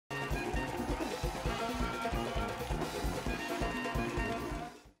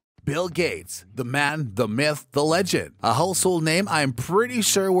Bill Gates, the man, the myth, the legend. A household name I'm pretty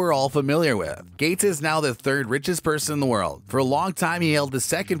sure we're all familiar with. Gates is now the third richest person in the world. For a long time, he held the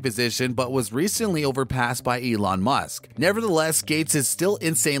second position, but was recently overpassed by Elon Musk. Nevertheless, Gates is still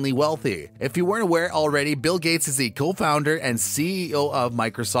insanely wealthy. If you weren't aware already, Bill Gates is the co-founder and CEO of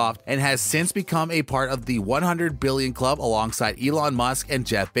Microsoft and has since become a part of the 100 billion club alongside Elon Musk and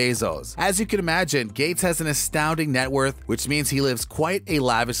Jeff Bezos. As you can imagine, Gates has an astounding net worth, which means he lives quite a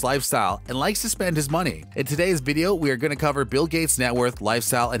lavish lifestyle and likes to spend his money. In today's video, we are going to cover Bill Gates' net worth,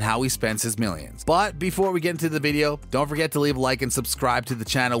 lifestyle, and how he spends his millions. But before we get into the video, don't forget to leave a like and subscribe to the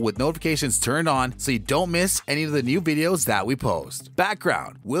channel with notifications turned on so you don't miss any of the new videos that we post.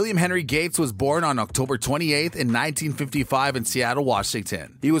 Background: William Henry Gates was born on October 28th in 1955 in Seattle,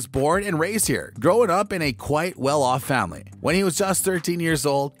 Washington. He was born and raised here, growing up in a quite well-off family. When he was just 13 years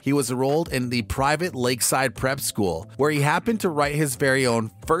old, he was enrolled in the private Lakeside Prep School, where he happened to write his very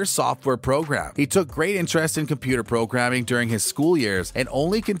own first software program. He took great interest in computer programming during his school years and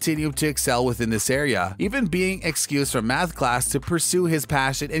only continued to excel within this area, even being excused from math class to pursue his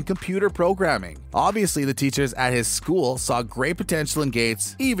passion in computer programming. Obviously, the teachers at his school saw great potential in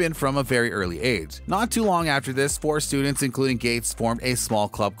Gates even from a very early age. Not too long after this, 4 students, including Gates, formed a small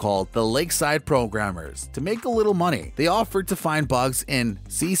club called the Lakeside Programmers. To make a little money, they offered to find bugs in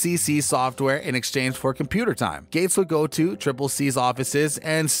CCC software in exchange for computer time. Gates would go to CCC's offices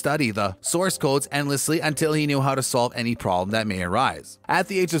and study the source codes endlessly until he knew how to solve any problem that may arise. At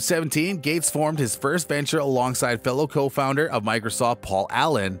the age of 17, Gates formed his first venture alongside fellow co-founder of Microsoft, Paul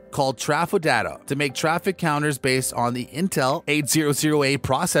Allen, called Trafodata, to make traffic counters based on the Intel 8008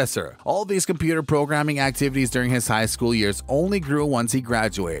 processor. All of these computer programming activities during his high school years only grew once he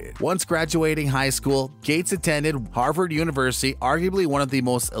graduated. Once graduating high school, Gates attended Harvard University, arguably one of the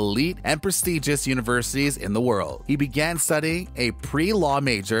most elite and prestigious universities in the world. He began studying a pre-law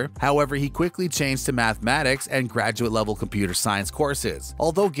major, however, he quickly changed to mathematics and graduate-level computer science courses.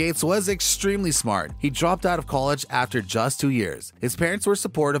 Although Gates was extremely smart, he dropped out of college after just 2 years. His parents were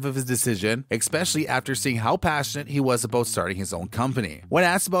supportive of his decision, especially after seeing how passionate he was about starting his own company. When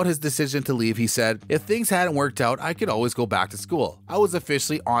asked about his decision to leave, he said, "If things hadn't worked out, I could always go back to school. I was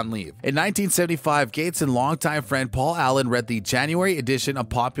officially on leave." In 1975, Gates and longtime friend Paul Allen read the January edition of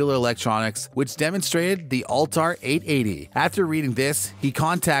Popular Electronics, which demonstrated the Altar 880. After reading this, he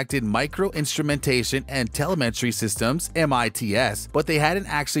contacted Micro Instrumentation and Telemetry Systems, MITS, but they hadn't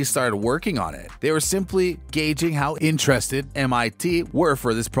actually started working on it. They were simply gauging how interested MIT were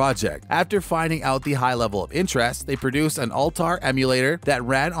for this project. After finding out the high level of interest, they produced an Altar emulator that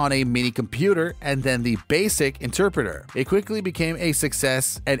ran on a mini computer and then the BASIC interpreter. It quickly became a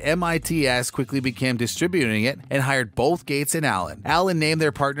success, and MITS quickly began distributing it and hired both Gates and Allen. Allen named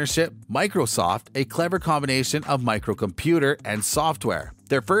their partnership Microsoft, a clever combination of microcomputer and software.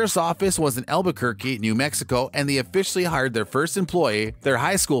 Their first office was in Albuquerque, New Mexico, and they officially hired their first employee, their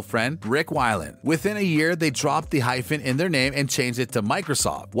high school friend, Rick Weiland. Within a year, they dropped the hyphen in their name and changed it to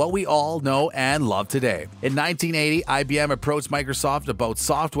Microsoft, what we all know and love today. In 1980, IBM approached Microsoft about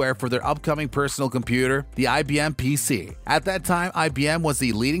software for their upcoming personal computer, the IBM PC. At that time, IBM was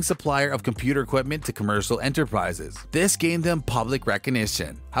the leading supplier of computer equipment to commercial enterprises. This gained them public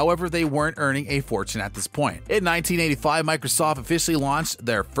recognition. However, they weren't earning a fortune at this point. In 1985, Microsoft officially launched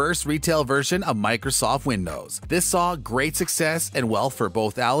their first retail version of Microsoft Windows. This saw great success and wealth for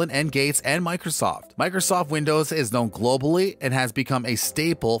both Allen and Gates and Microsoft. Microsoft Windows is known globally and has become a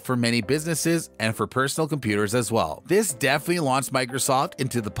staple for many businesses and for personal computers as well. This definitely launched Microsoft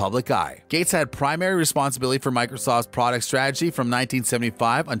into the public eye. Gates had primary responsibility for Microsoft's product strategy from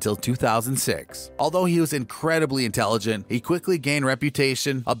 1975 until 2006. Although he was incredibly intelligent, he quickly gained a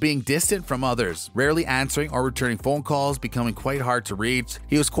reputation of being distant from others, rarely answering or returning phone calls, becoming quite hard to reach.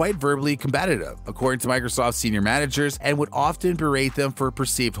 He was quite verbally combative, according to Microsoft senior managers, and would often berate them for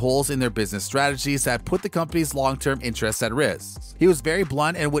perceived holes in their business strategies that put the company's long-term interests at risk. He was very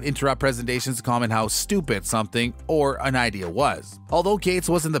blunt and would interrupt presentations to comment how stupid something or an idea was. Although Gates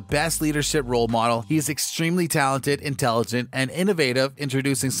wasn't the best leadership role model, he is extremely talented, intelligent, and innovative,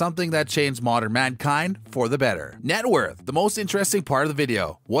 introducing something that changed modern mankind for the better. Net worth, the most interesting part of the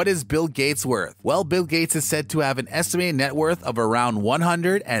video. What is Bill Gates worth? Well, Bill Gates is said to have an estimated net worth of around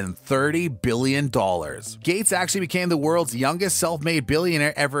 $130 billion. Gates actually became the world's youngest self-made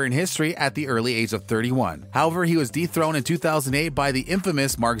billionaire ever in history at the early age of 31. However, he was dethroned in 2008 by the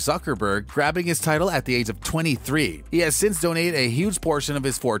infamous Mark Zuckerberg, grabbing his title at the age of 23. He has since donated a huge portion of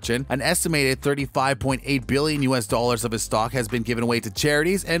his fortune. An estimated $35.8 billion of his stock has been given away to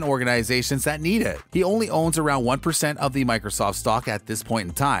charities and organizations that need it. He only owns around 1% of the Microsoft stock at this point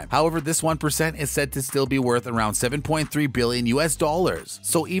in time. However, this 1% is said to still be worth around $7.3 billion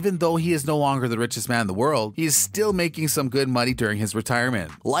So even though he is no longer the richest man in the world, he is still making some good money during his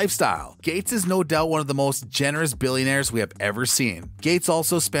retirement. Lifestyle. Gates is no doubt one of the most generous billionaires we have ever seen. Gates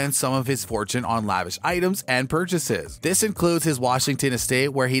also spends some of his fortune on lavish items and purchases. This includes his Washington estate,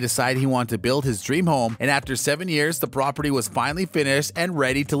 where he decided he wanted to build his dream home, and after 7 years, the property was finally finished and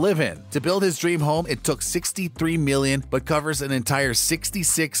ready to live in. To build his dream home, it took $63 million, but covers an entire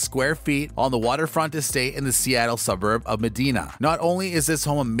 66 square feet on the waterfront estate in the Seattle suburb of Medina. Not only is this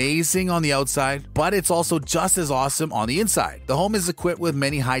home amazing on the outside, but it's also just as awesome on the inside. The home is equipped with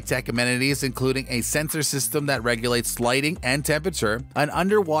many high-tech amenities, including a sensor system that regulates lighting and temperature, an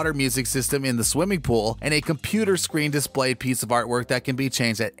underwater music system in the swimming pool, and a computer screen displayed piece of artwork that can be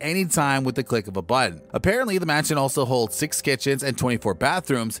changed at any time with the click of a button. Apparently, the mansion also holds 6 kitchens and 24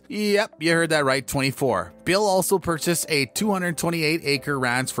 bathrooms. Yep, you heard that right, 24. Bill also purchased a 228-acre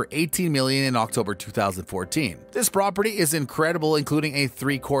ranch for $18 million in October 2014. This property is incredible, including a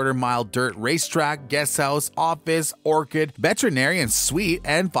 3/4-mile dirt racetrack, guest house, office, orchid, veterinarian suite,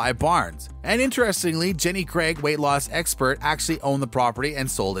 and 5 barns. And interestingly, Jenny Craig, weight loss expert, actually owned the property and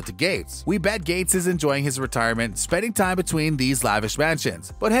sold it to Gates. We bet Gates is enjoying his retirement, spending time between these lavish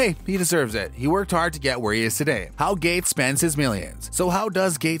mansions. But hey, he deserves it. He worked hard to get where he is today. How Gates spends his millions. So how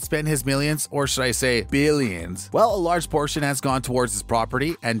does Gates spend his millions, or should I say billions? Well, a large portion has gone towards his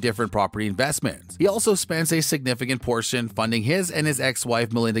property and different property investments. He also spends a significant portion funding his and his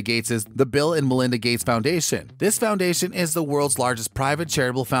ex-wife Melinda Gates' The Bill and Melinda Gates Foundation. This foundation is the world's largest private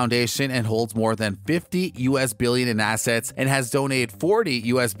charitable foundation and holds more than $50 billion in assets, and has donated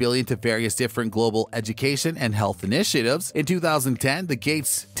 $40 billion to various different global education and health initiatives. In 2010, the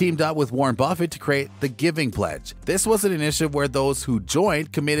Gates teamed up with Warren Buffett to create the Giving Pledge. This was an initiative where those who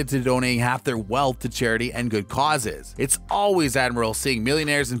joined committed to donating half their wealth to charity and good causes. It's always admirable seeing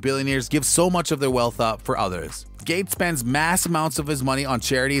millionaires and billionaires give so much of their wealth up for others. Gates spends mass amounts of his money on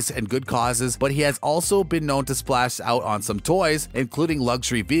charities and good causes, but he has also been known to splash out on some toys, including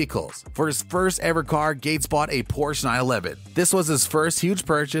luxury vehicles. For his first ever car, Gates bought a Porsche 911. This was his first huge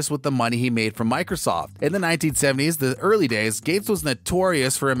purchase with the money he made from Microsoft. In the 1970s, the early days, Gates was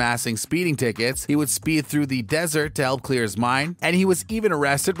notorious for amassing speeding tickets. He would speed through the desert to help clear his mind, and he was even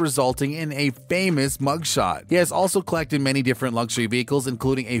arrested, resulting in a famous mugshot. He has also collected many different luxury vehicles,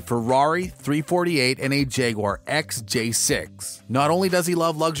 including a Ferrari 348 and a Jaguar XJ6. Not only does he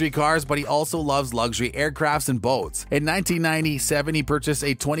love luxury cars, but he also loves luxury aircrafts and boats. In 1997, he purchased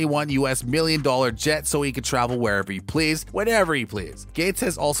a $21 million jet so he could travel wherever he pleased, whenever he pleased. Gates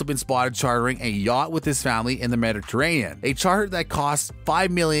has also been spotted chartering a yacht with his family in the Mediterranean, a charter that costs $5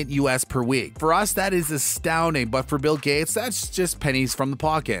 million per week. For us, that is astounding, but for Bill Gates, that's just pennies from the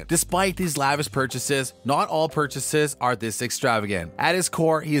pocket. Despite these lavish purchases, not all purchases are this extravagant. At his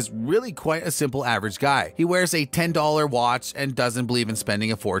core, he is really quite a simple average guy. He wears a $10 watch and doesn't believe in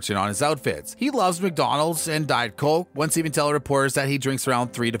spending a fortune on his outfits. He loves McDonald's and Diet Coke, once even telling reporters that he drinks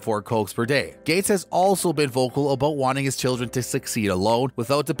around 3 to 4 Cokes per day. Gates has also been vocal about wanting his children to succeed alone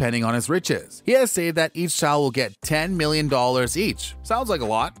without depending on his riches. He has stated that each child will get $10 million each. Sounds like a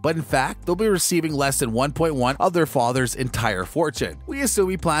lot, but in fact, they'll be receiving less than 1.1 of their father's entire fortune. We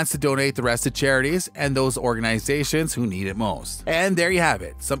assume he plans to donate the rest to charities and those organizations who need it most. And there you have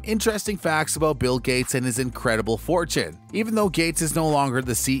it, some interesting facts about Bill Gates and his incredible fortune. Even though Gates is no longer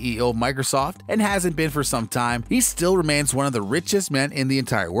the CEO of Microsoft and hasn't been for some time, he still remains one of the richest men in the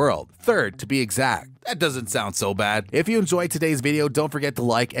entire world. Third, to be exact. That doesn't sound so bad. If you enjoyed today's video, don't forget to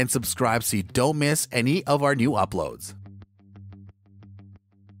like and subscribe so you don't miss any of our new uploads.